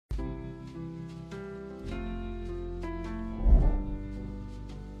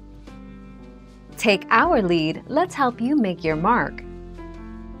Take our lead, let's help you make your mark.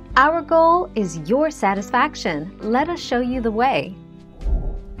 Our goal is your satisfaction. Let us show you the way.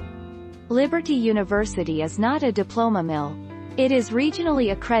 Liberty University is not a diploma mill. It is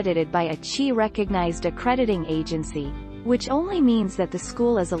regionally accredited by a CHI-recognized accrediting agency, which only means that the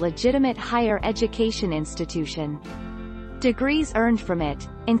school is a legitimate higher education institution. Degrees earned from it,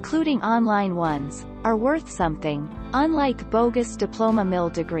 including online ones, are worth something, unlike bogus diploma mill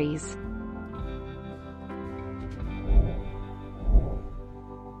degrees.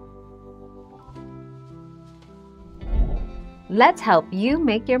 Let's help you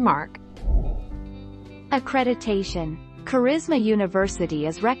make your mark. Accreditation. Charisma University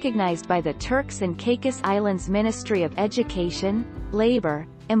is recognized by the Turks and Caicos Islands Ministry of Education, Labor,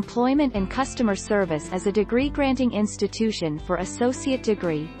 Employment and Customer Service as a degree-granting institution for associate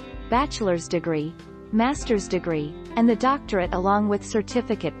degree, bachelor's degree, master's degree, and the doctorate along with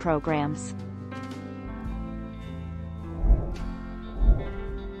certificate programs.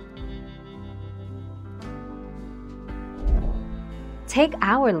 Take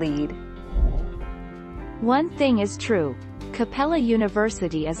our lead. One thing is true. Capella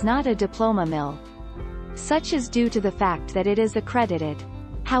University is not a diploma mill. Such is due to the fact that it is accredited.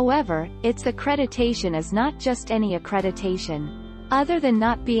 However, its accreditation is not just any accreditation. Other than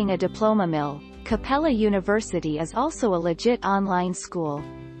not being a diploma mill, Capella University is also a legit online school.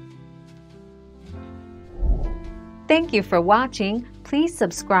 Thank you for watching. Please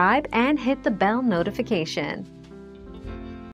subscribe and hit the bell notification.